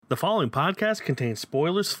The following podcast contains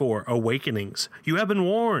spoilers for Awakenings. You have been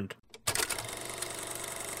warned.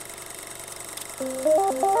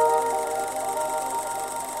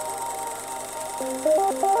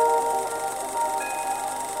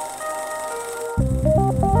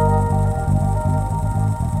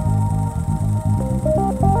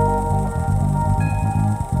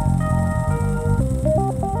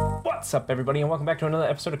 What's up, everybody, and welcome back to another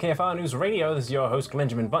episode of KFR News Radio. This is your host,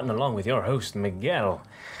 Benjamin Button, along with your host, Miguel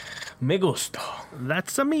Migusto.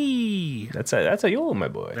 That's a me. That's a you, my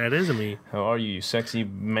boy. That is a me. How are you, sexy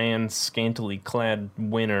man, scantily clad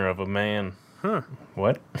winner of a man? Huh.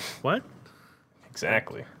 What? What?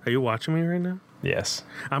 Exactly. Are you watching me right now? Yes.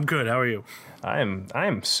 I'm good. How are you? I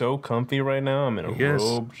am so comfy right now. I'm in a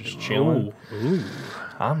robe, just chilling. Ooh.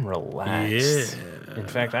 I'm relaxed. Yeah. In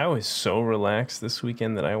fact, I was so relaxed this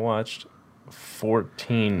weekend that I watched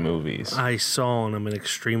 14 movies. I saw and I'm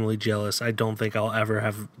extremely jealous. I don't think I'll ever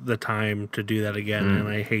have the time to do that again, and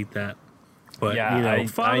I hate that. But, yeah, you know,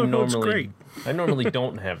 fatherhood's great. I normally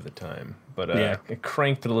don't have the time, but Yeah. I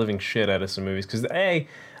cranked the living shit out of some movies because I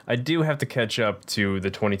do have to catch up to the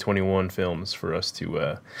 2021 films for us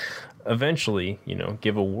to eventually,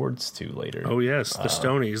 give awards to later. Oh, yes, the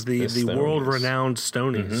Stonies, the Stonies. world-renowned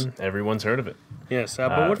Stonies. Mhm. Everyone's heard of it. Yes,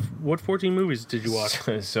 but what 14 movies did you watch?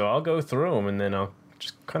 So I'll go through them and then I'll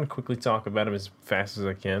just kind of quickly talk about them as fast as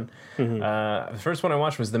I can. The first one I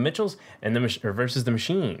watched was The Mitchells and versus the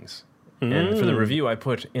Machines. And for the review, I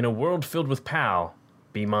put, in a world filled with POW,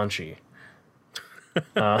 be Manchi.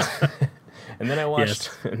 And then I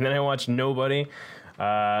watched Nobody.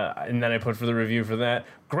 And then I put for the review for that,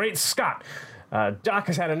 Great Scott! Doc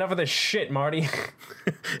has had enough of this shit, Marty.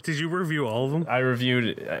 Did you review all of them? I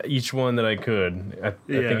reviewed each one that I could, I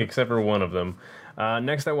think, except for one of them.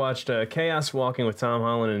 Next, I watched Chaos Walking with Tom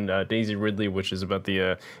Holland and Daisy Ridley, which is about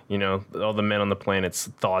the, all the men on the planet's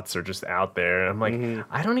thoughts are just out there. And I'm like,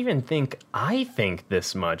 I don't even think I think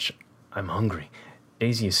this much. I'm hungry.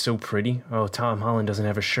 Daisy is so pretty. Oh, Tom Holland doesn't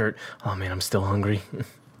have a shirt. Oh, man, I'm still hungry.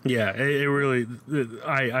 Yeah, it really,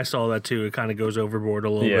 I saw that too. It kind of goes overboard a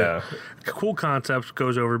little bit. Cool concept,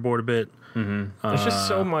 goes overboard a bit. There's just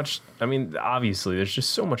so much, obviously, there's just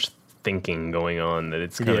so much thinking going on that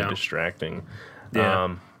it's kind of distracting.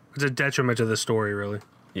 Yeah, it's a detriment to the story, really.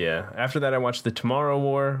 Yeah. After that, I watched The Tomorrow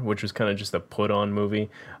War, which was kind of just a put-on movie.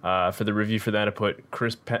 For the review for that, I put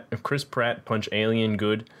Chris Pratt punch alien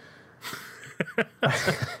good.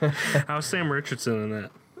 How's Sam Richardson in that?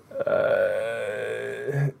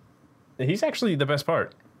 He's actually the best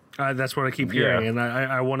part. That's what I keep hearing, and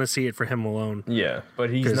I want to see it for him alone. Yeah,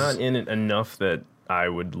 but he's not in it enough that I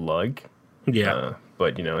would like. Yeah.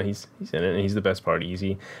 But, he's in it, and he's the best part,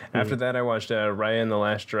 easy. After that, I watched Raya and the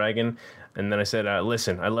Last Dragon, and then I said,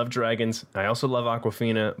 listen, I love dragons, I also love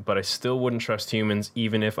Awkwafina, but I still wouldn't trust humans,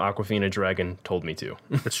 even if Awkwafina Dragon told me to.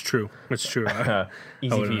 It's true. It's true.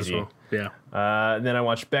 Easy peasy. Well. Yeah. Then I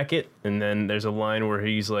watched Beckett, and then there's a line where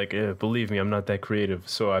he's like, believe me, I'm not that creative.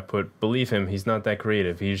 So I put, believe him, he's not that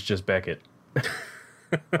creative, he's just Beckett.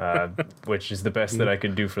 Which is the best that I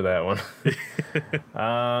could do for that one.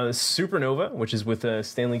 Supernova, which is with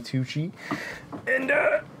Stanley Tucci and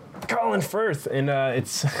Colin Firth. And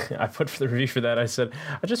it's I put for the review for that, I said,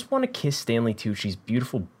 I just want to kiss Stanley Tucci's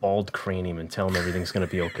beautiful bald cranium and tell him everything's going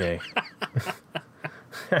to be okay.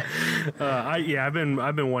 I've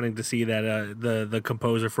been wanting to see that. The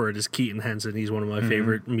composer for it is Keaton Henson. He's one of my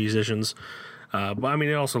favorite musicians. But I mean,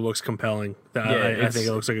 it also looks compelling. I think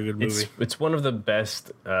it looks like a good movie. It's one of the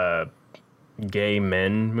best gay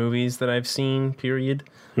men movies that I've seen. Period.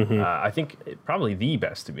 I think probably the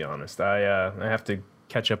best, to be honest. I have to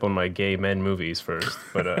catch up on my gay men movies first,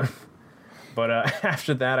 but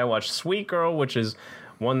after that, I watched Sweet Girl, which is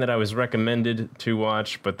one that I was recommended to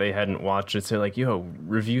watch, but they hadn't watched it. So like, yo,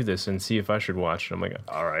 review this and see if I should watch it. I'm like,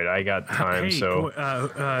 all right, I got time. Hey, so,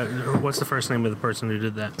 what's the first name of the person who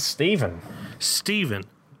did that? Steven.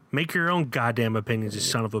 Make your own goddamn opinions, you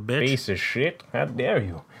son of a bitch. Piece of shit. How dare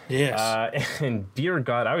you? Yes. And dear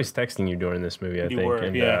God, I was texting you during this movie, I think.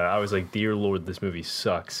 And I was like, dear Lord, this movie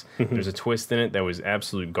sucks. There's a twist in it that was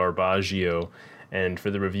absolute garbaggio. And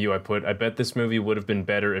for the review, I put, I bet this movie would have been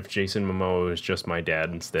better if Jason Momoa was just my dad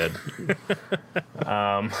instead.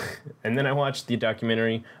 And then I watched the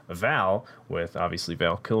documentary Val with, obviously,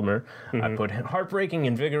 Val Kilmer. I put heartbreaking,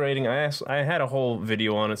 invigorating. I had a whole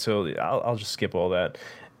video on it, so I'll just skip all that.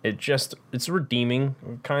 It's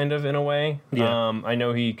redeeming, kind of, in a way. Yeah. I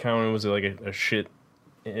know he kind of was like a shit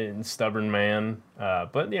and stubborn man,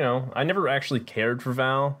 but, I never actually cared for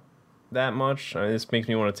Val that much. This makes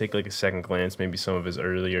me want to take like a second glance, maybe some of his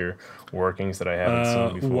earlier workings that I haven't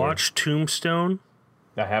seen before. Watch Tombstone.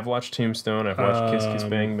 I have watched Tombstone. I've watched Kiss Kiss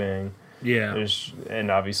Bang Bang. Yeah.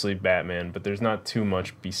 And obviously Batman, but there's not too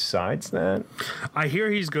much besides that. I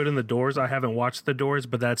hear he's good in The Doors. I haven't watched The Doors,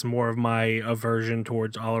 but that's more of my aversion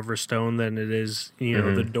towards Oliver Stone than it is,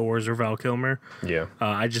 The Doors or Val Kilmer. Yeah.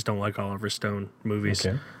 I just don't like Oliver Stone movies.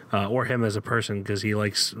 Okay. Or him as a person, because he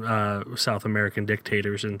likes South American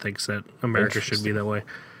dictators and thinks that America should be that way.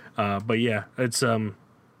 But yeah, it's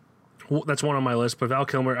that's one on my list. But Val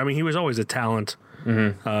Kilmer, I mean, he was always a talent.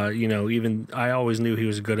 Mm-hmm. Even I always knew he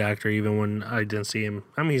was a good actor, even when I didn't see him.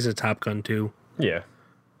 I mean, he's a Top Gun too. Yeah.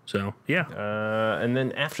 So yeah. And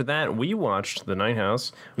then after that, we watched The Night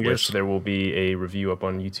House, which there will be a review up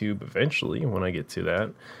on YouTube eventually when I get to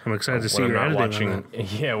that. I'm excited to see your editing on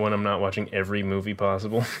that. Yeah, when I'm not watching every movie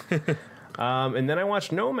possible. And then I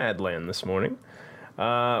watched Nomadland this morning,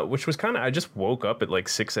 which was I just woke up at like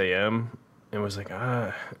 6 a.m. and was like,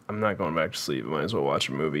 I'm not going back to sleep. I might as well watch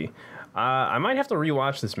a movie. I might have to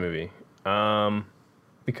rewatch this movie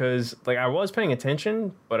because I was paying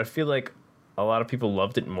attention, but I feel like a lot of people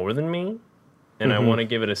loved it more than me, and I want to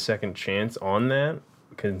give it a second chance on that,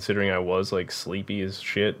 considering I was sleepy as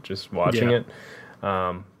shit just watching it.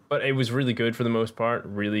 But it was really good for the most part.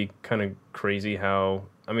 Really kind of crazy how,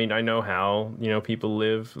 I mean, I know how, people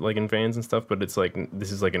live in vans and stuff, but it's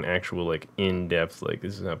this is an actual in-depth,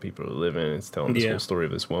 this is how people are living. It's telling this whole story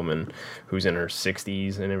of this woman who's in her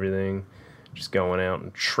 60s and everything, just going out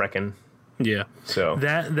and trekking. Yeah. So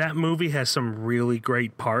that movie has some really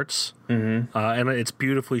great parts, and it's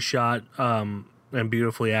beautifully shot and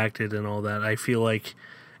beautifully acted and all that. I feel like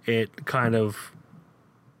it kind of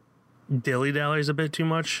dilly-dallies a bit too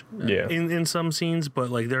much in some scenes,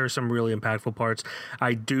 but there are some really impactful parts.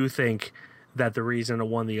 I do think that the reason it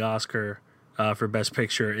won the Oscar for Best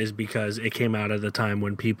Picture is because it came out at a time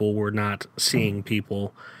when people were not seeing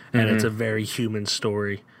people, and it's a very human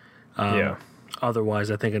story. Otherwise,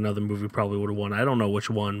 I think another movie probably would have won. I don't know which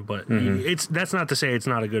one, but that's not to say it's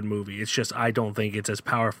not a good movie. It's just I don't think it's as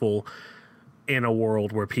powerful in a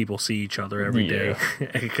world where people see each other every day,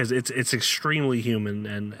 because it's extremely human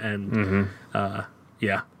and But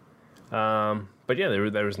yeah,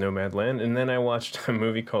 there was Nomadland, and then I watched a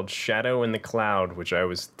movie called Shadow in the Cloud, which I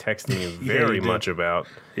was texting you very much about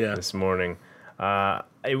this morning.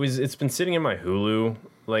 It's been sitting in my Hulu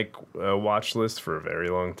watch list for a very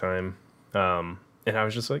long time. And I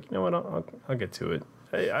was just like, you know what, I'll get to it.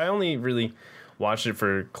 I only really watched it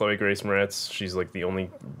for Chloe Grace Moretz. She's the only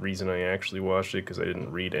reason I actually watched it, because I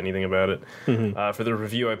didn't read anything about it. For the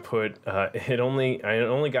review I put, I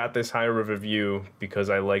only got this high of a review because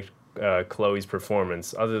I liked Chloe's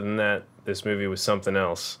performance. Other than that, this movie was something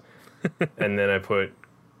else. And then I put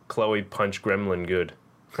Chloe punch Gremlin good.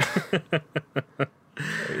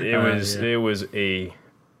 It was a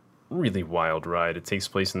really wild ride. It takes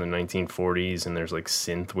place in the 1940s, and there's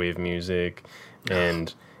synthwave music,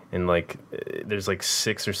 and there's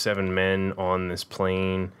 6 or 7 men on this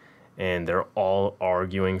plane, and they're all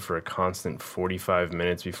arguing for a constant 45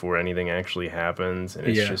 minutes before anything actually happens, and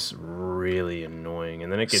it's just really annoying. And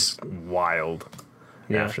then it gets wild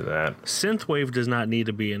after that. Synthwave does not need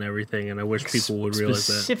to be in everything, and I wish people would realize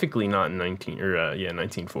that. Specifically not in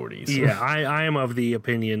 1940s. Yeah, I am of the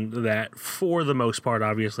opinion that for the most part,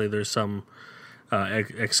 obviously there's some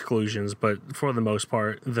exclusions, but for the most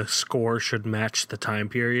part, the score should match the time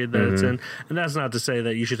period that it's in. And that's not to say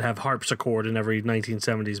that you should have harpsichord in every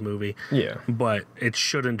 1970s movie. Yeah. But it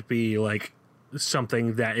shouldn't be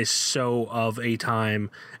something that is so of a time,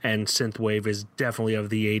 and synthwave is definitely of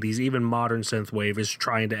the 80s. Even modern synthwave is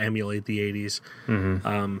trying to emulate the 80s.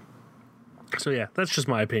 So yeah, that's just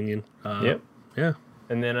my opinion. Yeah.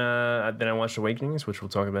 And then I watched Awakenings, which we'll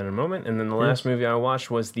talk about in a moment. And then the last movie I watched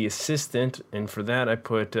was The Assistant, and for that I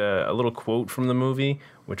put a little quote from the movie,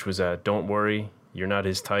 which was, "Don't worry, you're not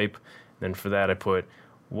his type." And then for that I put,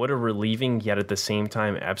 "What a relieving yet at the same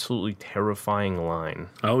time absolutely terrifying line."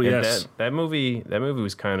 Oh, and yes. That movie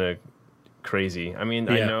was kind of crazy. I mean,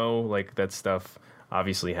 I know that stuff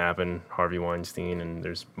obviously happened, Harvey Weinstein, and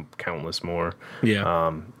there's countless more.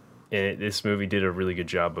 Yeah. And this movie did a really good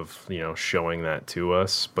job of, showing that to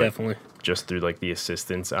us, but definitely just through the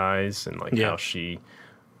assistant's eyes, and how she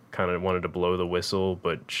kind of wanted to blow the whistle,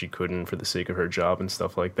 but she couldn't for the sake of her job and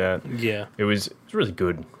stuff like that. Yeah. It was really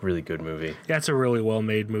good movie. Yeah, it's a really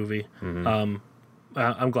well-made movie. I'm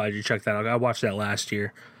glad you checked that out. I watched that last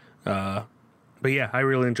year. But yeah, I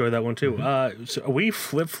really enjoyed that one too. So we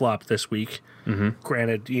flip-flopped this week.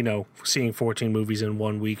 Granted, seeing 14 movies in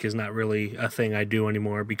 1 week is not really a thing I do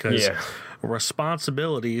anymore because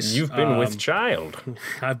responsibilities. You've been with child.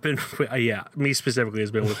 I've been, me specifically has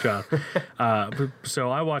been with child. So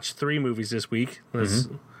I watched 3 movies this week.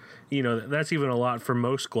 that's even a lot for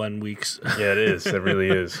most Glenn weeks. Yeah, it is. It really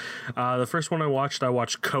is. The first one I watched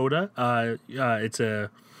Coda. It's an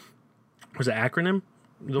acronym.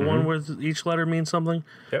 The one where each letter means something.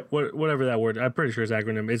 Yep. Whatever that word. I'm pretty sure it's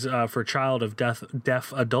acronym. It's for child of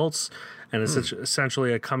deaf adults, and it's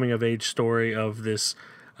essentially a coming of age story of this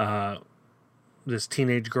this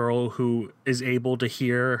teenage girl who is able to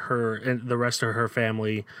hear her, and the rest of her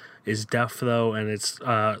family is deaf though, and it's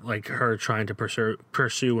like her trying to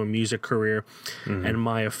pursue a music career. And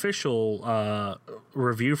my official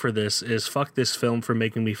review for this is fuck this film for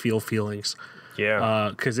making me feel feelings.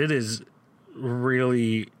 Yeah. Because it is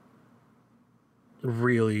really,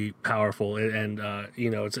 really powerful, and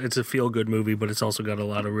it's a feel good movie, but it's also got a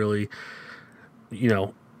lot of really,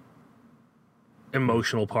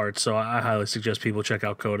 emotional parts. So I highly suggest people check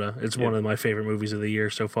out Coda. It's one of my favorite movies of the year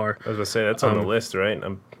so far. I was gonna say that's on the list, right?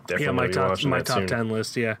 I'm definitely my top watching that soon. 10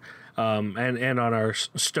 list. Yeah. And on our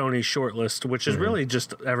Stony short list, which is really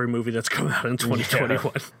just every movie that's come out in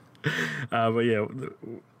 2021.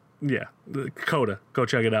 Coda, go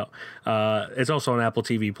check it out. It's also on Apple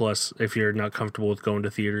TV Plus if you're not comfortable with going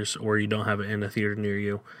to theaters or you don't have it in a theater near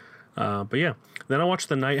you. Then I watched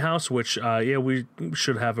The Night House, which we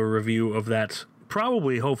should have a review of that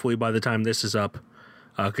probably, hopefully, by the time this is up,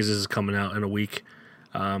 because this is coming out in a week.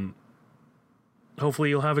 Hopefully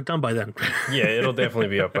you'll have it done by then. Yeah, it'll definitely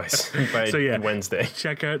be up by Wednesday.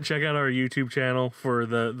 Check out our YouTube channel for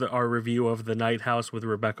our review of The Night House with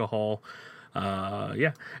Rebecca Hall.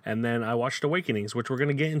 And then I watched Awakenings, which we're going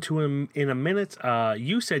to get into in a minute.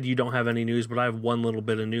 You said you don't have any news, but I have one little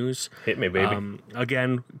bit of news. Hit me, baby.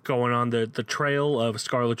 Again, going on the trail of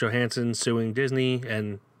Scarlett Johansson suing Disney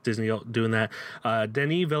and Disney doing that.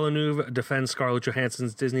 Denis Villeneuve defends Scarlett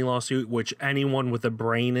Johansson's Disney lawsuit, which anyone with a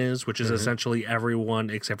brain which is essentially everyone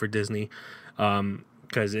except for Disney,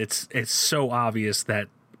 because it's so obvious that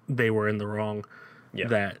they were in the wrong. Yeah.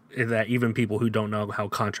 That even people who don't know how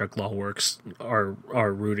contract law works are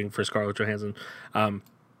rooting for Scarlett Johansson.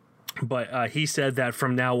 But he said that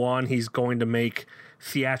from now on he's going to make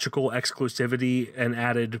theatrical exclusivity an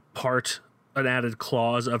added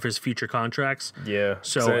clause of his future contracts. Yeah.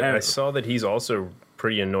 So I saw that he's also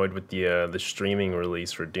pretty annoyed with the streaming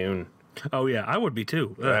release for Dune. Oh yeah, I would be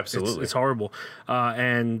too. Absolutely, it's horrible.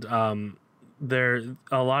 There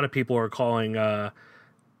a lot of people are calling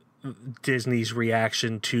Disney's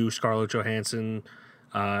reaction to Scarlett Johansson,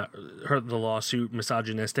 the lawsuit,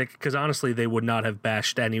 misogynistic, because honestly they would not have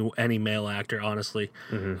bashed any male actor, honestly.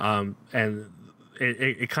 And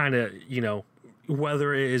it kind of,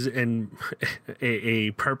 whether it is in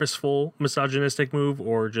a purposeful misogynistic move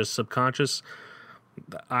or just subconscious,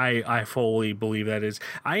 I fully believe that is.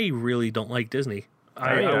 I really don't like Disney.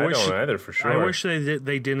 I don't either, for sure. I wish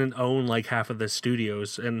they didn't own like half of the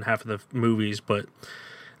studios and half of the movies, but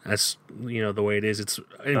that's the way it is. It's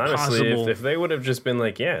impossible. Honestly, if they would have just been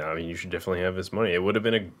like, you should definitely have this money, it would have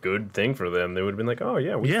been a good thing for them. They would have been like,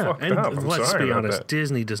 we fucked up. Let's be honest,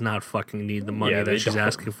 Disney does not fucking need the money that she's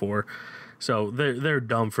asking for. So they're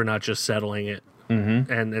dumb for not just settling it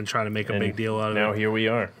and trying to make a big deal out of it. Now here we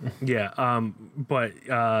are.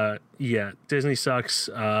 Disney sucks.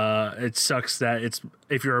 It sucks that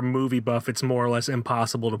if you're a movie buff, it's more or less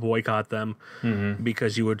impossible to boycott them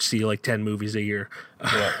because you would see like 10 movies a year.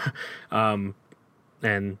 Yeah.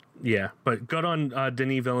 But good on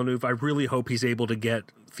Denis Villeneuve. I really hope he's able to get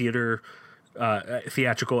theatrical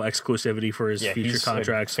exclusivity for his future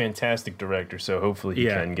contracts. He's a fantastic director, so hopefully he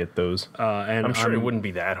can get those. And I'm sure it wouldn't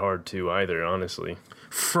be that hard to either, honestly.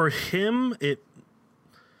 For him,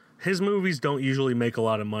 his movies don't usually make a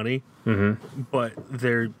lot of money, but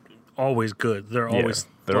they're always good. They're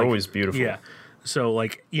always beautiful. Yeah. So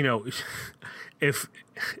if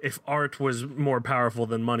art was more powerful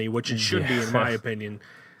than money, which it should be in my opinion,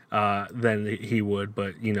 then he would,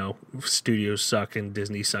 but studios suck and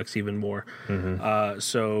Disney sucks even more. Good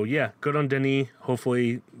on Denis.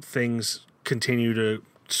 Hopefully things continue to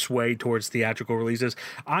sway towards theatrical releases.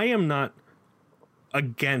 I am not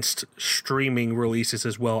against streaming releases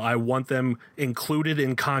as well. I want them included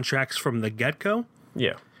in contracts from the get-go.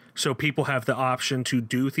 Yeah. So people have the option to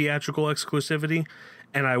do theatrical exclusivity,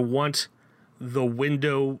 and I want the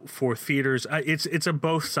window for theaters. It's a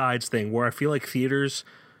both sides thing where I feel like theaters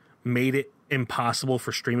made it impossible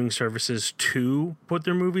for streaming services to put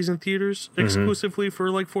their movies in theaters exclusively for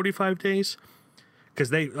like 45 days. Because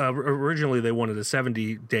they originally they wanted a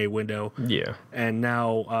 70-day window. Yeah. And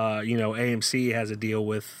now, AMC has a deal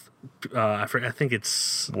with, I think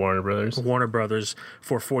it's Warner Brothers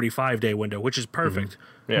for 45-day window, which is perfect.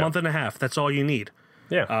 Month and a half. That's all you need.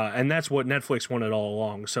 Yeah. And that's what Netflix wanted all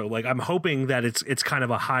along. So I'm hoping that it's kind of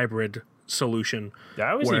a hybrid solution.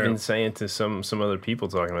 Yeah, I was even saying to some other people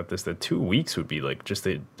talking about this that 2 weeks would be like just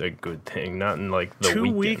a good thing, not in like the 2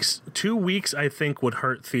 weekend. weeks. 2 weeks, I think, would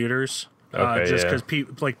hurt theaters. Okay, just because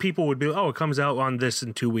people would be, oh, it comes out on this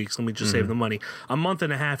in 2 weeks. Let me just save the money. A month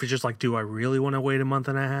and a half is just like, do I really want to wait a month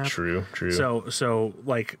and a half? True. So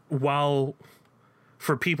like, while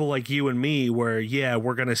for people like you and me, where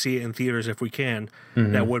we're gonna see it in theaters if we can,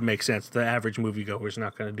 that would make sense. The average moviegoer is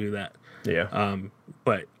not gonna do that. Yeah.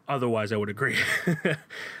 But otherwise, I would agree.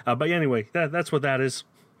 But anyway, that's what that is.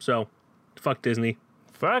 So, fuck Disney.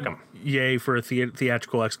 Fuck them. Yay for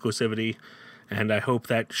theatrical exclusivity. And I hope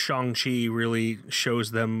that Shang-Chi really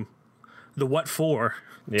shows them the what for,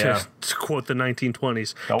 to quote the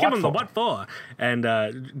 1920s. Give them the what for.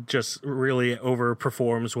 And just really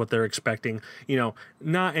overperforms what they're expecting. You know,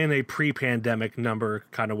 not in a pre-pandemic number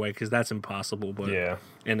kind of way, because that's impossible, but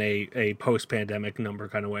in a post-pandemic number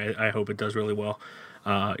kind of way, I hope it does really well.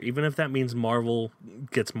 Even if that means Marvel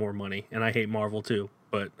gets more money. And I hate Marvel too.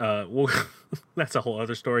 But that's a whole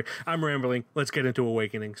other story. I'm rambling. Let's get into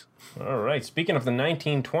Awakenings. All right. Speaking of the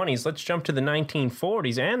 1920s, let's jump to the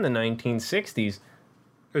 1940s and the 1960s.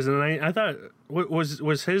 I thought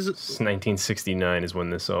was his 1969 is when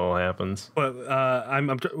this all happens. But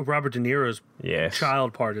I'm Robert De Niro's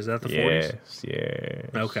child part. Is that the 40s? Yes.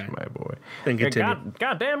 Okay, my boy. Then continue.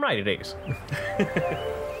 Goddamn right it is.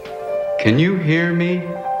 Can you hear me?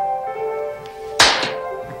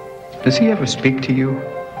 Does he ever speak to you?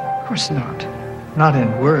 Of course not. Not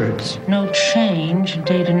in words. No change,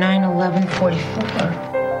 dated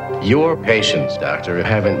 9/11/44. Your patients, Doctor,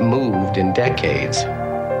 haven't moved in decades.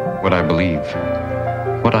 What I believe,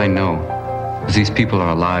 what I know, is these people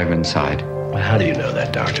are alive inside. Well, how do you know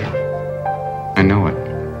that, Doctor? I know it.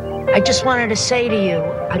 I just wanted to say to you,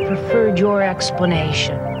 I preferred your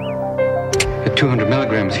explanation. At 200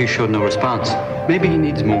 milligrams, he showed no response. Maybe he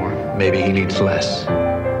needs more. Maybe he needs less.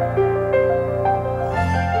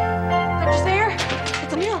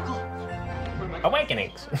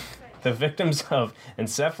 Awakenings. The victims of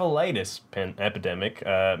encephalitis epidemic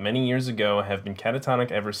many years ago have been catatonic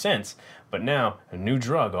ever since, but now a new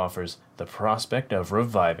drug offers the prospect of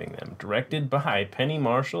reviving them. Directed by Penny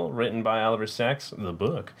Marshall, written by Oliver Sacks, the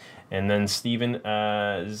book, and then Stephen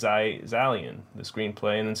Zalian, the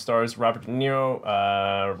screenplay, and then stars Robert De Niro,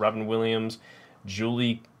 Robin Williams,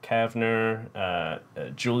 Julie Kavner,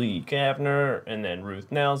 and then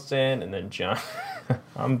Ruth Nelson, and then John.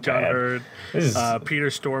 John Hurd. Peter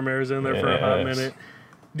Stormare's in there for a hot minute.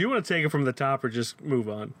 Do you want to take it from the top or just move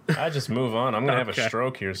on? I just move on. I'm gonna have a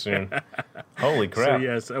stroke here soon. Holy crap! So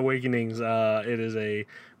yes, Awakenings. It is a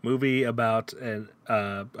movie about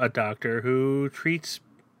a doctor who treats.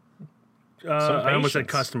 I almost said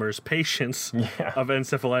customers, patients of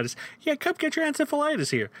encephalitis. Yeah, come get your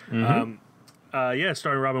encephalitis here.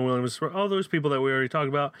 Starring Robin Williams, all those people that we already talked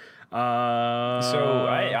about. So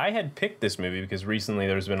I had picked this movie because recently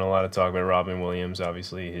there's been a lot of talk about Robin Williams.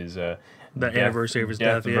 Obviously, his anniversary of his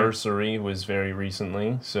death anniversary was very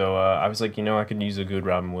recently. So I was like, I could use a good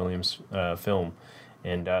Robin Williams film.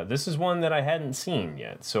 And this is one that I hadn't seen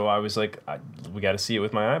yet. So I was like, we got to see it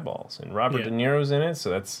with my eyeballs. And Robert De Niro's in it, so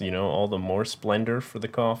that's, all the more splendor for the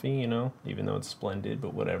coffee, even though it's splendid,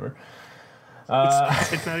 but whatever.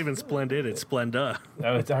 It's not even splendid, it's Splenda.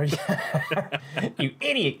 Oh, it's you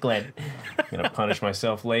idiot, Glenn. I'm gonna punish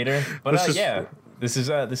myself later. But this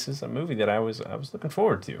is a movie that I was looking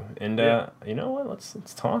forward to, and you know what? Let's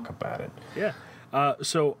talk about it. Yeah.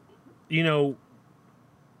 So,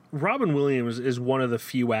 Robin Williams is one of the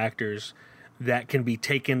few actors that can be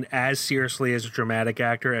taken as seriously as a dramatic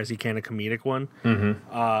actor as he can a comedic one.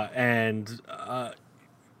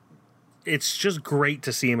 It's just great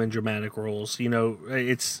to see him in dramatic roles.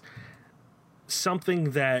 It's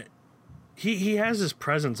something that he has this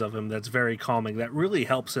presence of him that's very calming, that really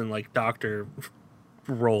helps in like doctor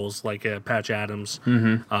roles like Patch Adams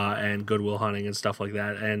and Good Will Hunting and stuff like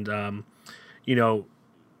that. And,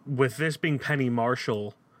 with this being Penny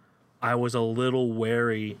Marshall, I was a little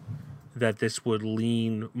wary that this would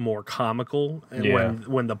lean more comical, and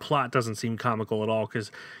when the plot doesn't seem comical at all,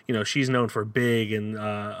 because she's known for Big and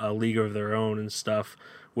A League of Their Own and stuff,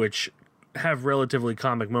 which have relatively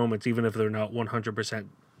comic moments, even if they're not 100%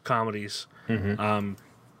 comedies. So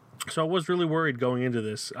I was really worried going into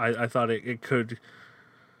this. I thought it could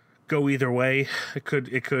go either way. It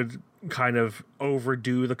could kind of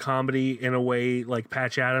overdo the comedy in a way like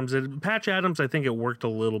Patch Adams. Patch Adams, I think it worked a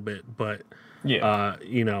little bit, but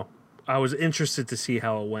I was interested to see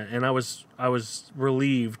how it went, and I was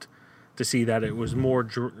relieved to see that it was more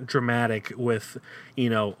dramatic with,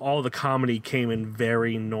 all the comedy came in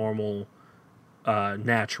very normal,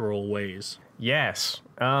 natural ways. Yes,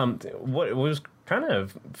 What was kind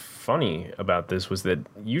of funny about this was that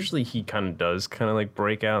usually he kind of does kind of like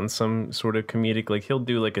break out in some sort of comedic, like he'll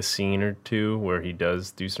do like a scene or two where he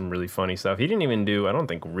does do some really funny stuff. He didn't even do, I don't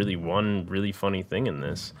think, really one really funny thing in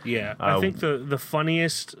this. Yeah, I think the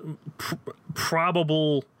funniest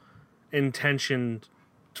probable intentioned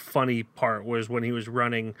funny part was when he was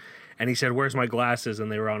running and he said, "Where's my glasses?"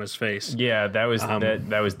 and they were on his face. Yeah, that was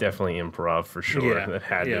that was definitely improv for sure. Yeah, that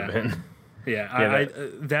had to have been. Yeah,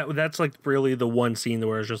 that's like really the one scene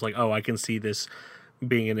where it's just like, oh, I can see this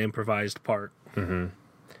being an improvised part. Mm-hmm.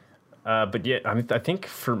 But yeah, I mean, I think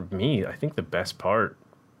for me, I think the best part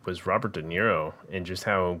was Robert De Niro and just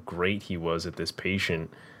how great he was at this patient,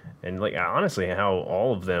 and like honestly, how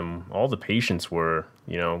all the patients were,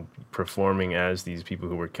 you know, performing as these people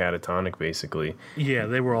who were catatonic, basically. Yeah,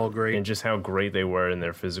 they were all great, and just how great they were in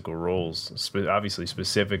their physical roles. Obviously,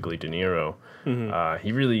 specifically De Niro,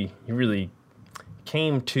 he really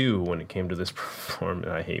came to when it came to this performance.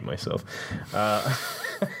 I hate myself.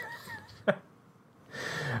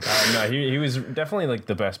 No, he was definitely like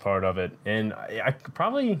the best part of it, and I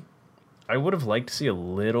would have liked to see a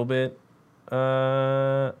little bit.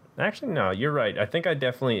 Actually, no, you're right. I think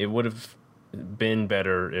it would have been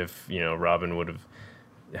better if, you know, Robin would have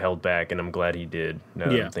held back, and I'm glad he did. Now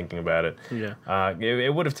that I'm thinking about it,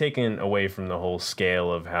 it would have taken away from the whole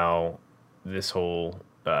scale of how this whole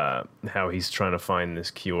how he's trying to find this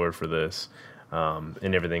cure for this,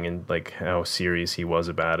 and everything, and like how serious he was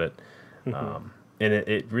about it. And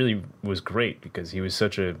it really was great because he was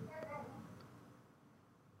such a...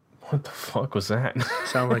 What the fuck was that?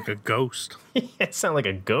 Sound like a ghost. It sounded like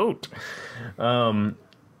a goat.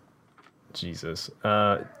 Jesus.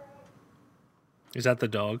 Is that the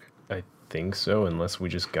dog? I think so, unless we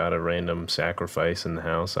just got a random sacrifice in the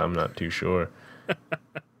house. I'm not too sure.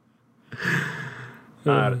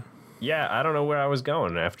 Yeah, I don't know where I was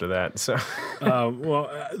going after that. So,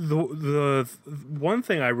 the one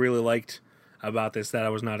thing I really liked about this that I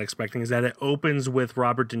was not expecting is that it opens with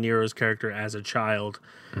Robert De Niro's character as a child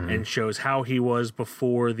and shows how he was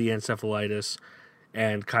before the encephalitis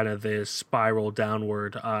and kind of the spiral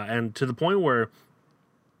downward, and to the point where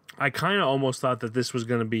I kind of almost thought that this was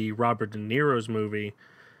going to be Robert De Niro's movie,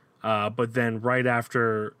 but then right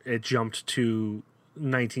after it jumped to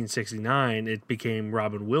 1969, it became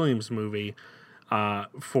Robin Williams' movie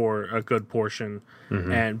for a good portion.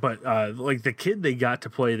 But like the kid they got to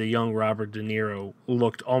play the young Robert De Niro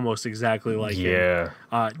looked almost exactly like him.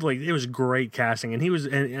 Like it was great casting, and he was,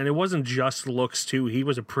 and it wasn't just looks too. He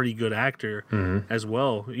was a pretty good actor as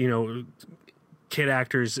well. You know, kid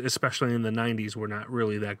actors, especially in the 90s, were not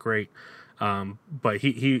really that great. But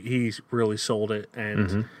he really sold it,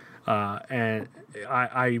 and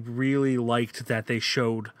I really liked that they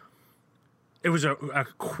showed. It was a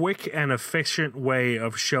quick and efficient way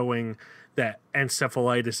of showing that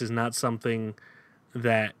encephalitis is not something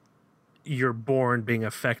that you're born being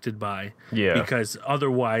affected by. Yeah. Because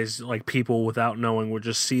otherwise, like, people without knowing would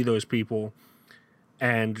just see those people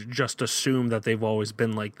and just assume that they've always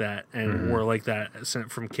been like that and were like that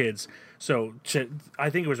from kids. So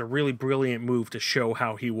I think it was a really brilliant move to show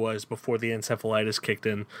how he was before the encephalitis kicked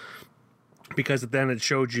in, because then it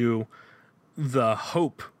showed you the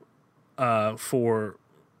hope for,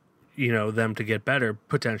 you know, them to get better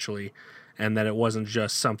potentially, and that it wasn't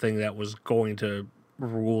just something that was going to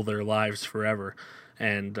rule their lives forever.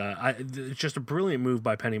 And it's just a brilliant move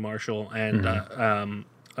by Penny Marshall and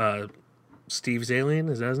Steve Zaillian,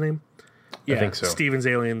 is that his name? Yeah, I think so. Steven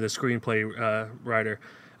Zaillian, the screenplay writer.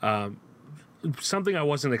 Something I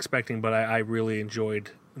wasn't expecting, but I really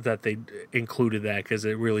enjoyed that they included that, because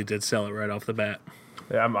it really did sell it right off the bat.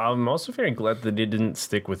 I'm also very glad that they didn't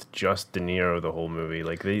stick with just De Niro the whole movie.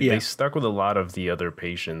 Like they stuck with a lot of the other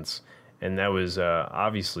patients, and that was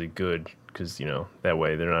obviously good, because, you know, that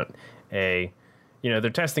way they're not they're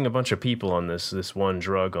testing a bunch of people on this one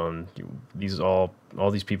drug on these all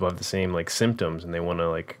these people have the same like symptoms, and they want to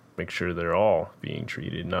like make sure they're all being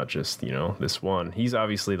treated, not just, you know, this one. He's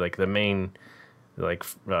obviously like the main like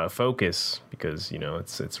focus, because, you know,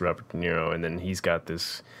 it's Robert De Niro, and then he's got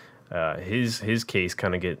this. His case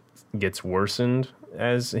kind of gets worsened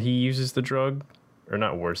as he uses the drug, or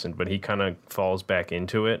not worsened, but he kind of falls back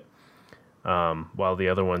into it, while the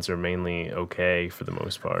other ones are mainly okay for the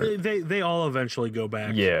most part. They all eventually go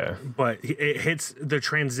back. Yeah, but the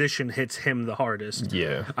transition hits him the hardest.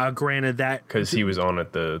 Yeah, granted that because he was on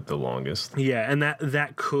it the longest. Yeah, and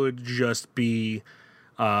that could just be,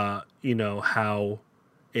 you know, how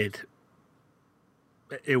it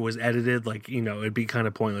was edited. Like, you know, it'd be kind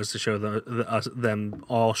of pointless to show them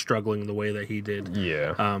all struggling the way that he did.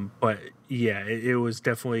 Yeah. But yeah, it was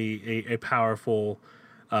definitely a powerful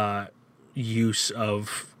use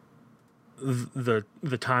of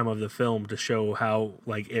the time of the film to show how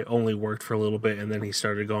like it only worked for a little bit and then he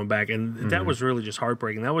started going back, and that was really just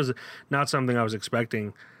heartbreaking. That was not something I was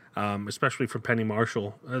expecting, especially from Penny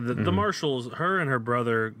Marshall. The Marshalls, her and her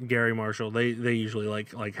brother Gary Marshall, they usually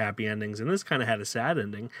like happy endings, and this kind of had a sad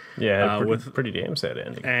ending. Yeah, with pretty damn sad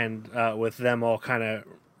ending, and with them all kind of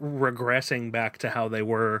regressing back to how they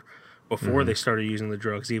were before they started using the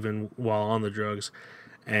drugs, even while on the drugs,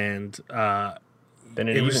 and. Then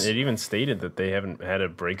it even stated that they haven't had a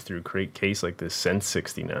breakthrough case like this since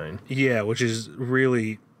 '69. Yeah, which is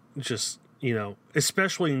really just,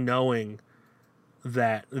 especially knowing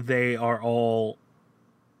that they are all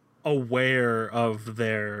aware of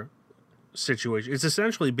their situation. It's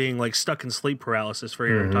essentially being like stuck in sleep paralysis for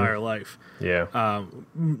your entire life. Yeah.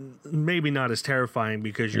 Maybe not as terrifying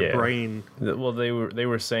because your brain. Well, they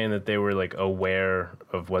were saying that they were like aware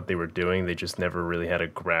of what they were doing. They just never really had a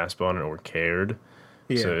grasp on it or cared.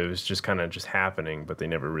 Yeah. So it was just kind of just happening, but they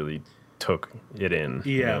never really took it in.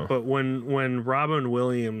 Yeah, but when Robin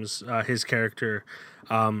Williams, his character,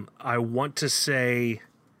 I want to say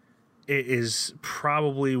it is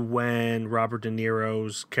probably when Robert De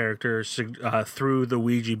Niro's character, through the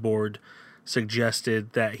Ouija board,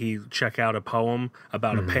 suggested that he check out a poem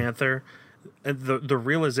about a panther. And the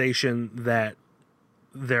realization that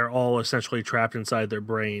they're all essentially trapped inside their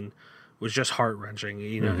brain was just heart-wrenching.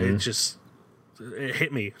 It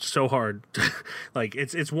hit me so hard. Like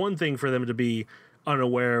it's one thing for them to be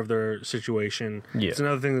unaware of their situation. Yeah. It's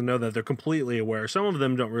another thing to know that they're completely aware. Some of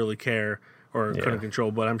them don't really care or couldn't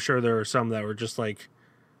control, but I'm sure there are some that were just like,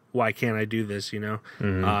 why can't I do this,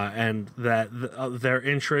 and that their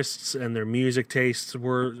interests and their music tastes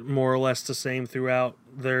were more or less the same throughout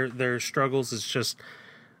their struggles. It's just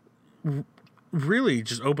really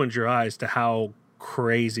just opened your eyes to how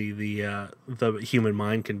crazy the human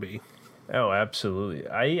mind can be. Oh, absolutely.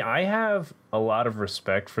 I have a lot of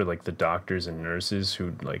respect for like the doctors and nurses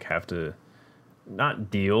who like have to not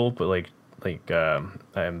deal, but like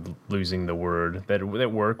I'm losing the word that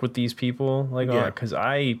work with these people because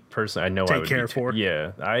I personally I know I would take care for.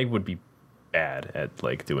 Yeah, I would be bad at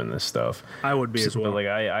like doing this stuff. I would be as well. But like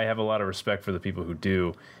I have a lot of respect for the people who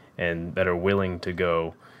do and that are willing to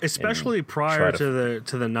go. Especially prior to the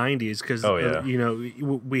 90s, because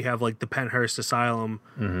we have like the Penhurst Asylum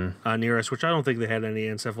near us, which I don't think they had any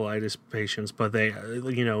encephalitis patients, but they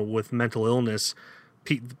with mental illness,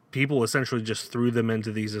 people essentially just threw them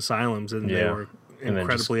into these asylums, and they were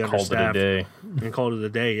incredibly understaffed and called it a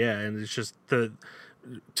day. Yeah, and it's just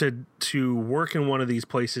to work in one of these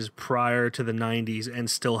places prior to the 90s and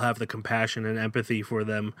still have the compassion and empathy for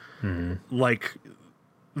them, like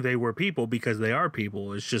they were people, because they are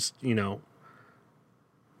people. It's just,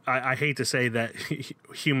 I hate to say that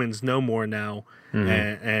humans know more now,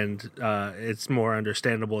 and it's more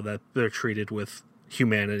understandable that they're treated with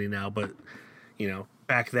humanity now. But,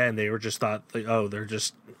 back then they were just thought, like, oh, they're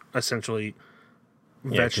just essentially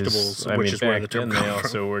vegetables, which is where the term comes from. They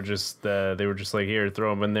also were just, they were just like, here, throw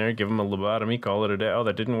them in there, give them a lobotomy, call it a day. Oh,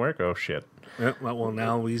 that didn't work? Oh, shit. Yeah, well,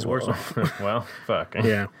 now he's worse. Well, fuck.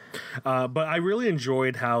 Yeah. But I really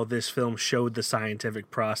enjoyed how this film showed the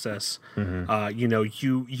scientific process.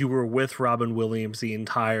 You were with Robin Williams the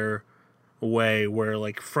entire way, where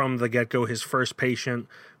like from the get-go, his first patient,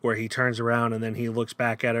 where he turns around and then he looks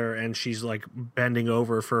back at her and she's like bending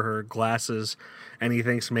over for her glasses, and he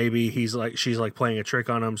thinks maybe she's like playing a trick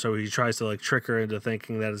on him, so he tries to like trick her into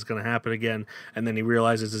thinking that it's going to happen again, and then he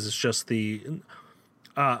realizes it's just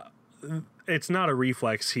it's not a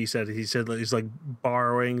reflex. He said he's like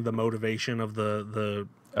borrowing the motivation of the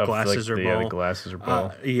glasses or ball. The glasses or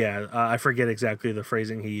ball. I forget exactly the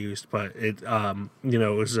phrasing he used, but it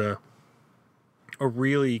it was a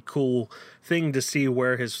really cool thing to see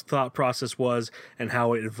where his thought process was and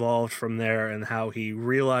how it evolved from there, and how he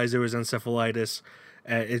realized it was encephalitis.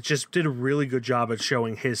 It just did a really good job at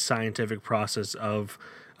showing his scientific process of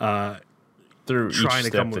through each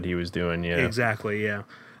step that he was doing. Yeah, exactly. Yeah.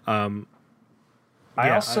 I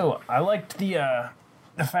liked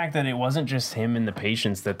the fact that it wasn't just him and the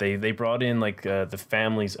patients, that they brought in like the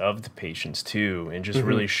families of the patients too, and just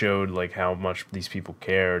really showed like how much these people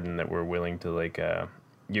cared, and that were willing to like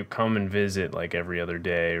you come and visit like every other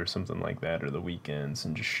day or something like that, or the weekends,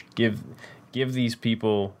 and just give these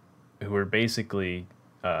people who are basically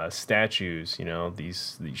statues,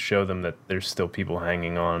 these show them that there's still people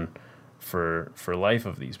hanging on for life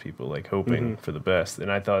of these people, like hoping for the best.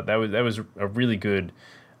 And I thought that was a really good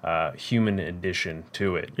human addition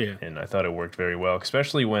to it. Yeah. And I thought it worked very well,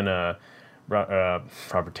 especially when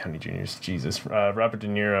Robert Downey Jr.'s Robert De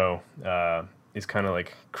Niro is kind of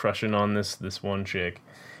like crushing on this one chick.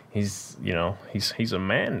 He's a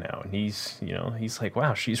man now, and he's like,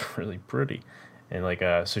 wow, she's really pretty. And like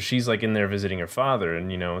so she's like in there visiting her father,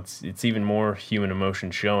 and it's even more human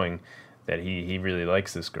emotion showing that he really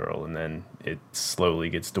likes this girl, and then it slowly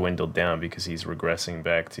gets dwindled down because he's regressing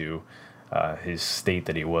back to his state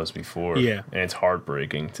that he was before. Yeah. And it's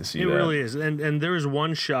heartbreaking to see that. It really is. And there was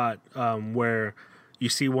one shot where you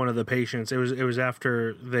see one of the patients. It was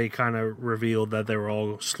after they kind of revealed that they were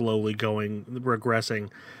all slowly regressing.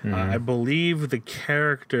 I believe the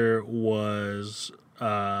character was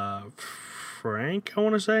Frank, I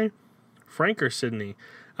want to say. Frank or Sydney.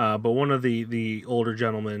 But one of the older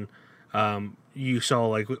gentlemen, you saw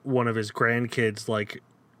like one of his grandkids like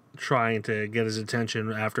trying to get his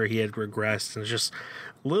attention after he had regressed, and it's just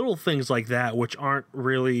little things like that which aren't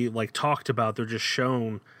really like talked about. They're just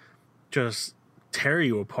shown, just tear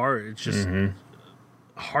you apart. It's just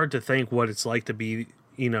hard to think what it's like to be,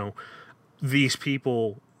 these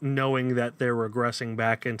people knowing that they're regressing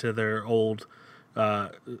back into their old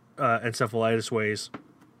encephalitis ways,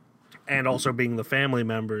 and also being the family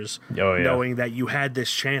members, knowing that you had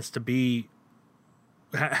this chance to be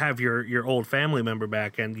have your old family member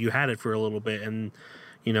back, and you had it for a little bit, and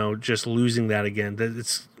just losing that again.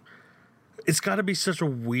 It's got to be such a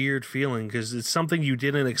weird feeling, because it's something you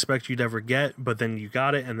didn't expect you'd ever get, but then you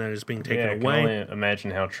got it, and then it's being taken away. I can only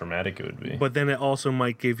imagine how traumatic it would be. But then it also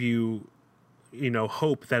might give you,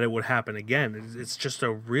 hope that it would happen again. It's just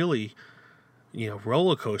a really,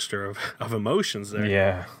 roller coaster of emotions there.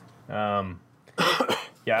 Yeah.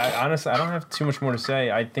 Honestly, I don't have too much more to say.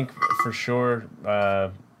 I think for sure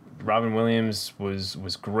Robin Williams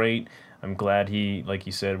was great. I'm glad he, like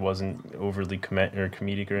you said, wasn't overly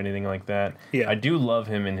comedic or anything like that. Yeah. I do love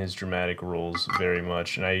him in his dramatic roles very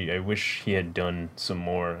much, and I wish he had done some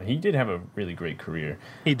more. He did have a really great career.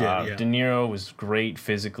 He did, yeah. De Niro was great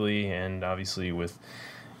physically, and obviously with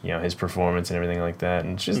his performance and everything like that.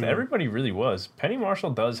 And it's just everybody really was. Penny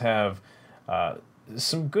Marshall does have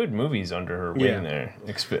some good movies under her wing there.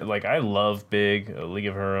 Like, I love Big, League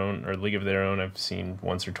of Their Own. I've seen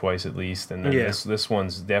once or twice at least, and then this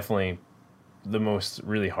one's definitely the most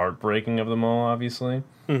really heartbreaking of them all. Obviously,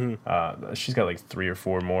 she's got like 3 or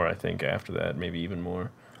 4 more, I think, after that, maybe even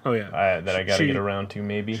more. Oh yeah, that I got to get around to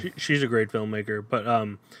maybe. She's a great filmmaker, but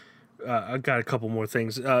I got a couple more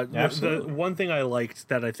things. Absolutely. The one thing I liked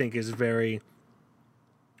that I think is very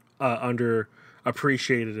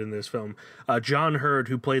underappreciated in this film, John Hurd,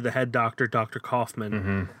 who played the head doctor, Dr.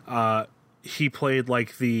 Kaufman, he played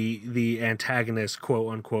like the antagonist,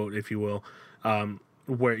 quote unquote, if you will,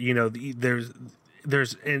 where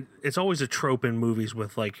it's always a trope in movies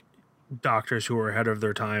with like doctors who are ahead of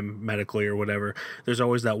their time medically or whatever. There's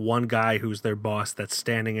always that one guy who's their boss that's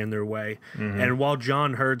standing in their way. And while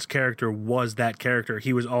John Hurd's character was that character,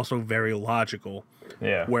 he was also very logical.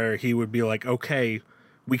 Yeah. Where he would be like, okay,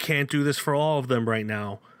 we can't do this for all of them right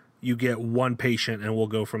now. You get one patient and we'll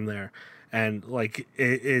go from there. And like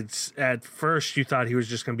it's at first you thought he was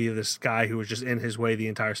just going to be this guy who was just in his way the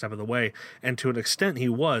entire step of the way, and to an extent he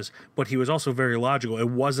was, but he was also very logical. It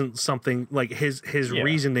wasn't something like his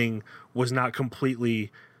reasoning was not completely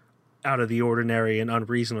out of the ordinary and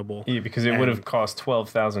unreasonable. Yeah, because it would have cost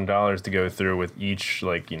 $12,000 to go through with each each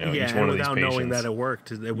one of these patients. Without knowing that it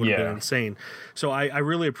worked, it would have been insane. So I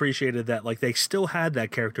really appreciated that. Like, they still had that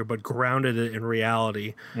character, but grounded it in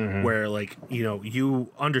reality, where you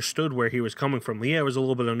understood where he was coming from. Yeah, it was a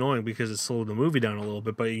little bit annoying because it slowed the movie down a little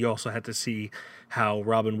bit, but you also had to see how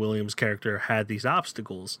Robin Williams' character had these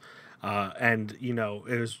obstacles, and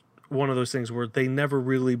it was one of those things where they never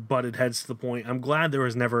really butted heads to the point. I'm glad there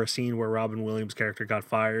was never a scene where Robin Williams' character got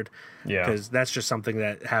fired. Yeah. Because that's just something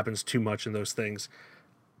that happens too much in those things.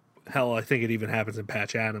 Hell, I think it even happens in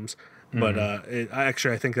Patch Adams. But I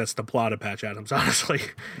think that's the plot of Patch Adams, honestly.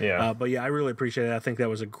 Yeah. But yeah, I really appreciate it. I think that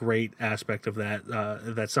was a great aspect of that.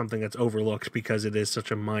 That's something that's overlooked because it is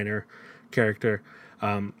such a minor character.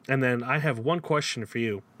 And then I have one question for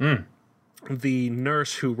you. The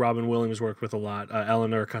nurse who Robin Williams worked with a lot,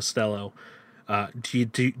 Eleanor Costello,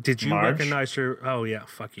 did you Marge? recognize her? Oh, yeah,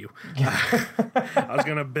 fuck you. I was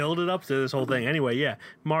going to build it up to this whole thing. Anyway, yeah,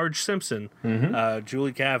 Marge Simpson,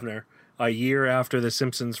 Julie Kavner, a year after The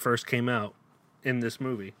Simpsons first came out in this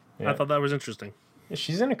movie. Yeah. I thought that was interesting. Yeah,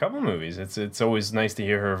 she's in a couple movies. It's always nice to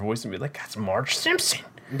hear her voice and be like, that's Marge Simpson.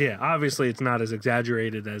 Yeah, obviously it's not as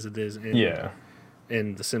exaggerated as it is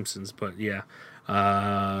in The Simpsons, but yeah.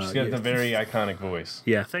 She's got the very iconic voice.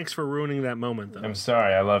 Yeah, thanks for ruining that moment, though. I'm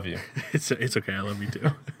sorry, I love you. It's okay, I love you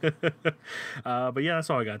too. But yeah, that's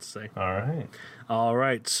all I got to say. All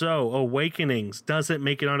right, so Awakenings doesn't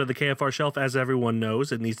make it onto the KFR shelf, as everyone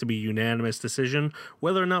knows. It needs to be a unanimous decision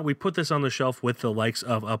whether or not we put this on the shelf with the likes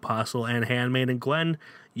of Apostle and Handmaiden. Glenn,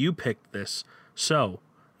 you picked this. So,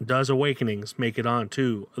 does Awakenings make it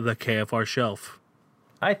onto the KFR shelf?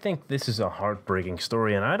 I think this is a heartbreaking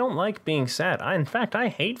story, and I don't like being sad. In fact, I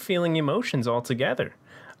hate feeling emotions altogether.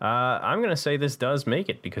 I'm going to say this does make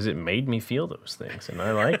it because it made me feel those things, and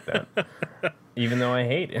I like that, even though I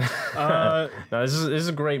hate it. No, this is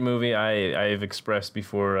a great movie. I've expressed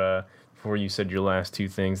before you said your last two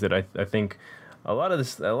things that I think a lot of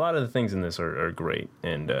the things in this are great,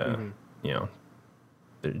 and you know,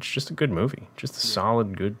 it's just a good movie, just a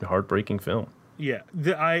solid, good, heartbreaking film. Yeah,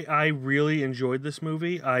 I really enjoyed this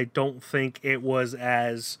movie. I don't think it was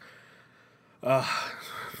as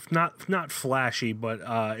not flashy, but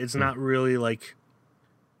it's not really like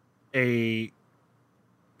it's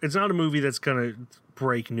not a movie that's gonna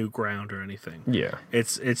break new ground or anything. Yeah,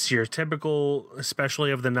 it's your typical, especially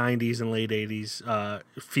of the 90s and late 80s,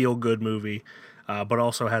 feel good movie, but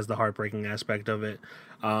also has the heartbreaking aspect of it.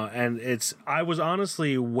 And I was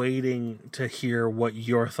honestly waiting to hear what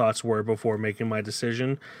your thoughts were before making my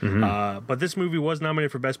decision. But this movie was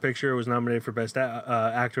nominated for Best Picture. It was nominated for Best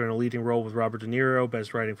Actor in a Leading Role with Robert De Niro,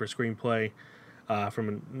 Best Writing for Screenplay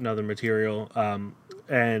from another material.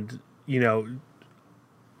 And, you know,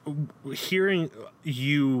 hearing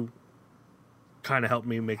you kind of helped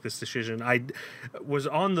me make this decision. I was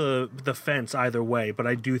on the fence either way, but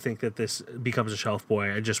I do think that this becomes a shelf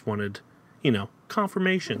boy. I just wanted, you know,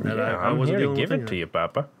 confirmation that I wasn't here to give it to you,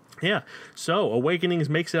 Papa. Yeah. So Awakenings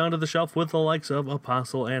makes it onto the shelf with the likes of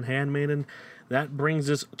Apostle and Handmaiden. That brings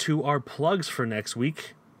us to our plugs for next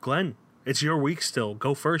week. Glenn, it's your week still.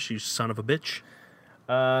 Go first, you son of a bitch.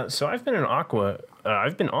 So I've been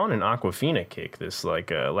on an Aquafina kick this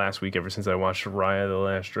last week ever since I watched Raya the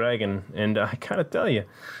Last Dragon, and I gotta tell you,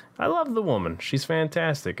 I love the woman. She's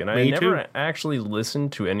fantastic, and I never actually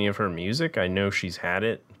listened to any of her music. I know she's had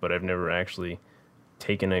it, but I've never actually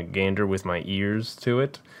taken a gander with my ears to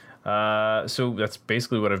it. So that's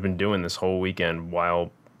basically what I've been doing this whole weekend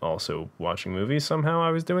while also watching movies. Somehow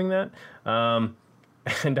I was doing that.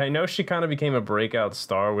 And I know she kind of became a breakout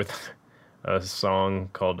star with a song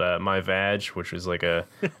called My Vag, which is like a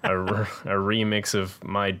remix of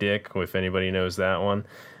My Dick, if anybody knows that one.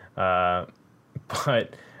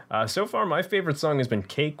 But so far, my favorite song has been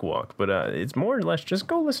Cakewalk, but it's more or less just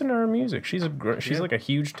go listen to her music. She's like a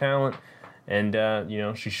huge talent, and you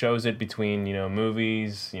know, she shows it between, you know,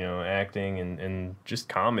 movies, you know, acting and just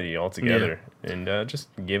comedy altogether. Yeah. And just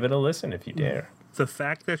give it a listen if you dare. The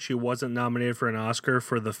fact that she wasn't nominated for an Oscar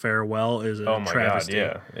for The Farewell is a travesty.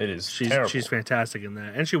 God, yeah, it is terrible. She's fantastic in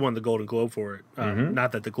that, and she won the Golden Globe for it.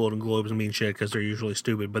 Not that the Golden Globes mean shit because they're usually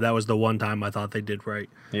stupid, but that was the one time I thought they did right.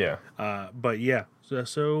 Yeah. But yeah,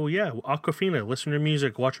 so yeah, Aquafina, listen to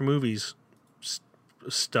music, watch her movies,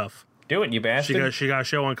 stuff. Do it, you bastard. She got a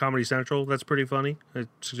show on Comedy Central that's pretty funny. I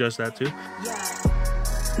suggest that too.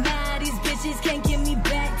 Now these bitches can't give me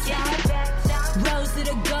back, y'all. Rose to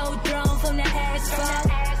the gold throne from the asphalt.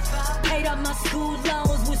 Paid up my school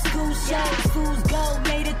loans with school shows. Fool's gold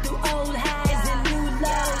made it through old highs and new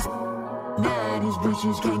lows. Now these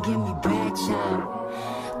bitches can't give me back,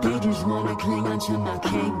 y'all. They just wanna cling onto my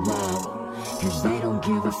cakewalk. Cause they don't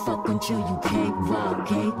give a fuck until you cakewalk.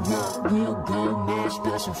 Real gold mask,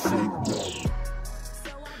 that's a fake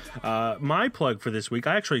walk. My plug for this week,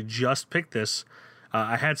 I actually just picked this.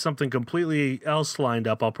 I had something completely else lined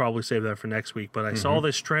up. I'll probably save that for next week. But I saw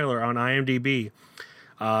this trailer on IMDb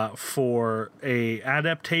for a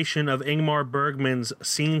adaptation of Ingmar Bergman's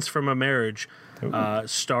Scenes from a Marriage,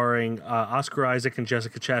 starring Oscar Isaac and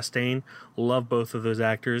Jessica Chastain. Love both of those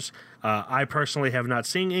actors. I personally have not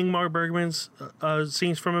seen Ingmar Bergman's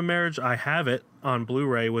Scenes from a Marriage. I have it on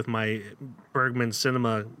Blu-ray with my Bergman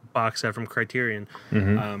Cinema box set from Criterion.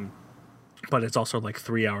 But it's also like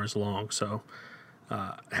 3 hours long, so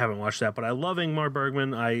haven't watched that. But I love Ingmar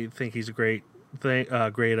Bergman. I think he's a great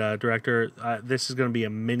director. This is going to be a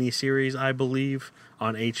mini series, I believe,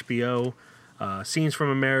 on HBO. Scenes from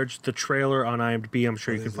a Marriage, the trailer on IMDb, I'm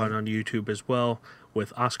sure you can find on YouTube as well,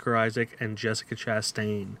 with Oscar Isaac and Jessica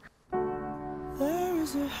Chastain. There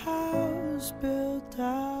is a house built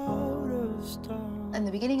out of stone. In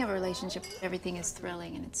the beginning of a relationship, everything is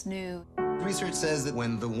thrilling and it's new. Research says that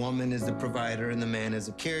when the woman is the provider and the man is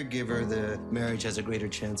a caregiver, the marriage has a greater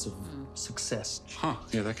chance of success. Huh,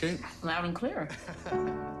 yeah, that Kate? Loud and clear.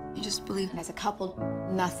 You just believe as a couple,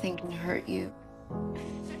 nothing can hurt you.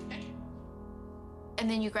 And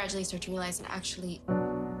then you gradually start to realize that actually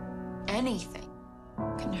anything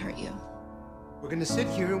can hurt you. We're gonna sit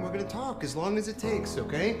here and we're gonna talk as long as it takes,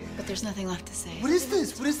 okay? But there's nothing left to say. What is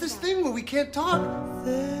this? What is this thing where we can't talk?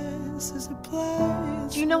 This is a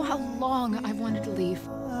place. Do you know how long I've wanted to leave?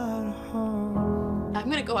 I'm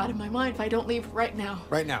gonna go out of my mind if I don't leave right now.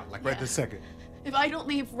 Right now, like right this second. If I don't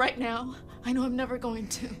leave right now, I know I'm never going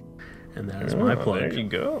to. And that is my plug. There you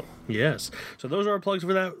go. Yes. So those are our plugs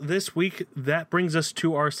for that this week. That brings us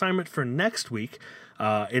to our assignment for next week.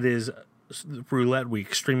 It is Roulette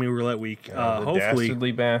Week, streaming Roulette Week. The Hopefully,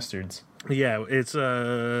 dastardly bastards. yeah, it's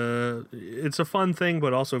a fun thing,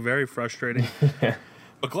 but also very frustrating.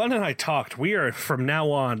 But Glenn and I talked. We are from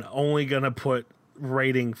now on only gonna put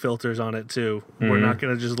rating filters on it too. We're not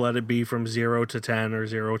gonna just let it be from 0 to 10 or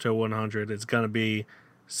 0 to 100. It's gonna be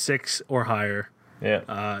 6 or higher.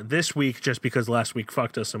 Yeah. This week, just because last week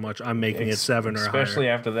fucked us so much, I'm making it 7 or higher. Especially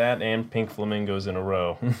after that and Pink Flamingos in a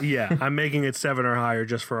row. Yeah, I'm making it 7 or higher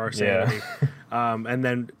just for our sanity. And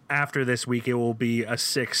then after this week, it will be a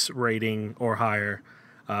 6 rating or higher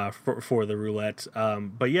for the roulette.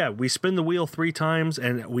 But yeah, we spin the wheel 3 times,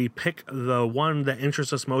 and we pick the one that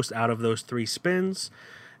interests us most out of those 3 spins.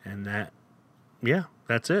 And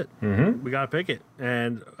that's it. We got to pick it.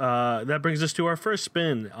 And that brings us to our first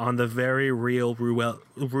spin on the very real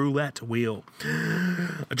roulette wheel.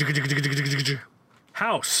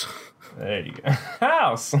 House. There you go.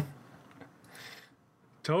 House.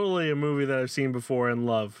 Totally a movie that I've seen before and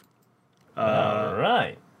love. All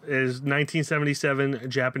right. It is 1977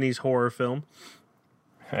 Japanese horror film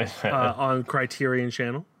on Criterion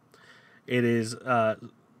Channel. It is a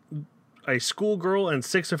schoolgirl and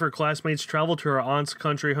 6 of her classmates travel to her aunt's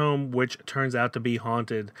country home, which turns out to be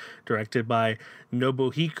haunted. Directed by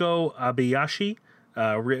Nobuhiko Abayashi,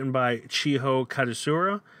 written by Chiho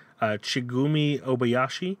Kadasura, Chigumi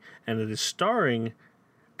Obayashi, and it is starring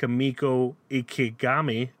Kamiko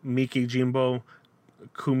Ikigami, Miki Jimbo,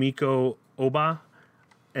 Kumiko Oba,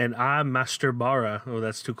 and Masturbara. Oh,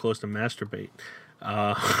 that's too close to masturbate.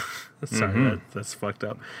 Sorry, that's fucked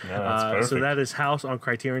up. No, that's perfect. So that is House on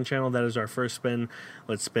Criterion Channel. That is our first spin.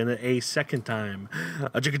 Let's spin it a second time.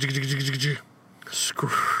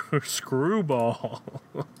 Screwball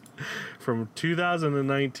from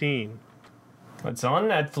 2019. It's on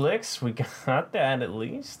Netflix. We got that at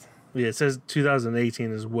least. Yeah, it says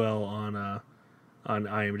 2018 as well on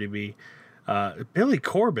IMDb. Billy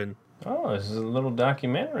Corbin. Oh, this is a little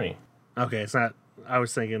documentary. Okay, it's not. I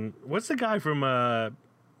was thinking, what's the guy from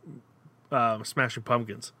Smashing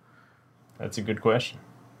Pumpkins? That's a good question.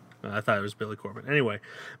 I thought it was Billy Corbin. Anyway,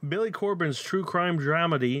 Billy Corbin's true crime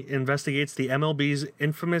dramedy investigates the MLB's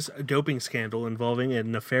infamous doping scandal involving a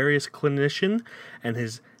nefarious clinician and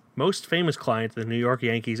his most famous client, the New York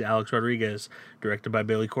Yankees' Alex Rodriguez. Directed by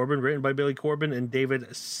Billy Corbin, written by Billy Corbin and David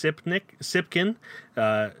Sipkin,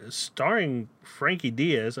 starring Frankie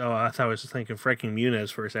Diaz. Oh, I thought I was thinking Frankie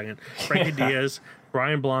Muniz for a second. Frankie Diaz,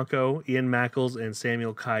 Brian Blanco, Ian Mackles, and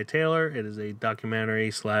Samuel Kai Taylor. It is a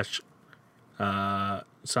documentary /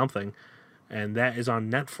 something, and that is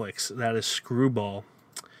on Netflix. That is Screwball.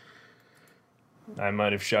 I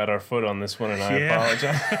might have shot our foot on this one, and I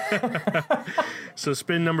apologize. So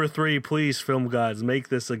spin number 3, please, film gods, make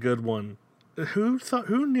this a good one. Who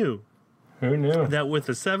knew? Who knew? That with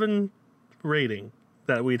a 7 rating,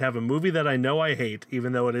 that we'd have a movie that I know I hate,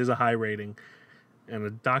 even though it is a high rating, and a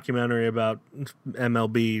documentary about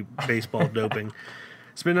MLB baseball doping.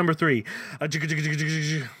 Spin number 3.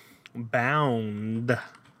 Bound,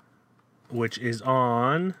 which is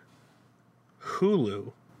on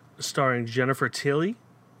Hulu, starring Jennifer Tilly,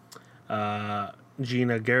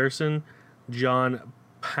 Gina Garrison, John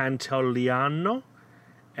Pantoliano,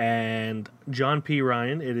 and John P.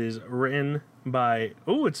 Ryan. It is written by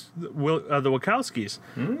the Wachowskis.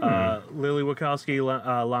 Lily Wachowski,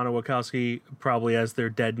 Lana Wachowski, probably as their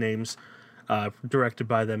dead names. Directed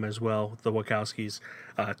by them as well, the Wachowskis.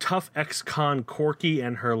 Tough ex-con Corky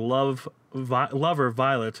and her lover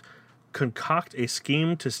Violet concoct a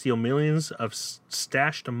scheme to steal millions of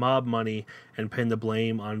stashed mob money and pin the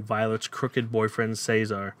blame on Violet's crooked boyfriend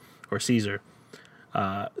Caesar.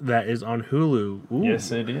 That is on Hulu. Ooh.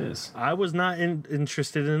 Yes, it is. I was not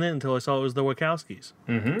interested in it until I saw it was the Wachowskis.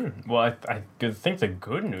 Well, I think the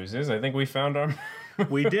good news is I think we found our...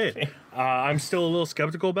 We did. I'm still a little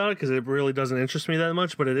skeptical about it because it really doesn't interest me that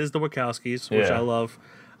much, but it is the Wachowskis, which I love.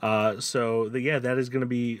 That is going to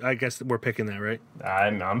be, I guess we're picking that, right?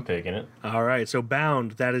 I'm picking it. All right, so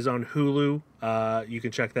Bound, that is on Hulu. You can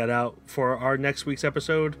check that out for our next week's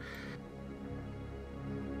episode.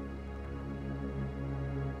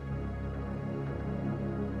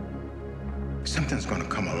 something's gonna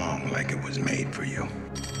come along like it was made for you.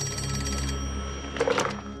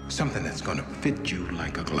 Something that's gonna fit you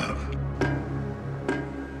like a glove.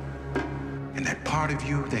 And that part of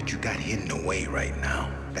you that you got hidden away right now,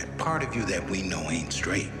 that part of you that we know ain't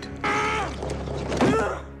straight,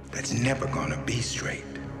 that's never gonna be straight,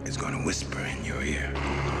 is gonna whisper in your ear.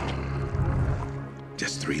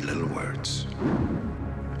 Just 3 little words.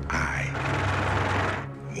 I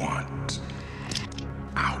want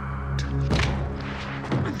out.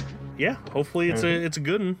 Yeah, hopefully it's a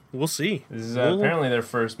good one. We'll see. This is apparently their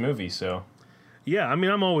first movie, so. Yeah, I mean,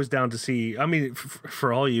 I'm always down to see. I mean,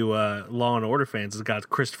 for all you Law and Order fans, it's got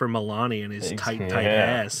Christopher Milani and his tight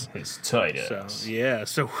ass. His tight ass. So, yeah,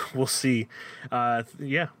 so we'll see.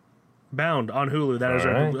 Yeah. Bound on Hulu. That is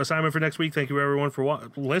our assignment for next week. Thank you, everyone, for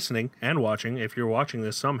listening and watching, if you're watching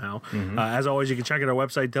this somehow. As always, you can check out our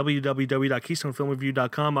website,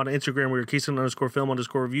 www.KeystoneFilmReview.com. On Instagram, we're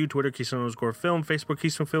Keystone_Film_Review. Twitter, Keystone_Film. Facebook,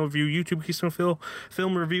 Keystone Film Review. YouTube, Keystone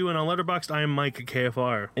Film Review. And on Letterboxd, I am Mike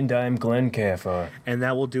KFR. And I am Glenn KFR. And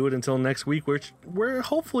that will do it until next week, where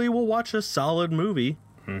hopefully we'll watch a solid movie.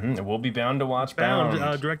 We'll be bound to watch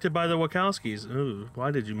Bound. Directed by the Wachowskis. Ooh,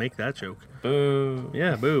 why did you make that joke? Boo.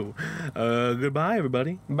 Yeah, boo. Goodbye,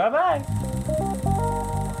 everybody. Bye-bye.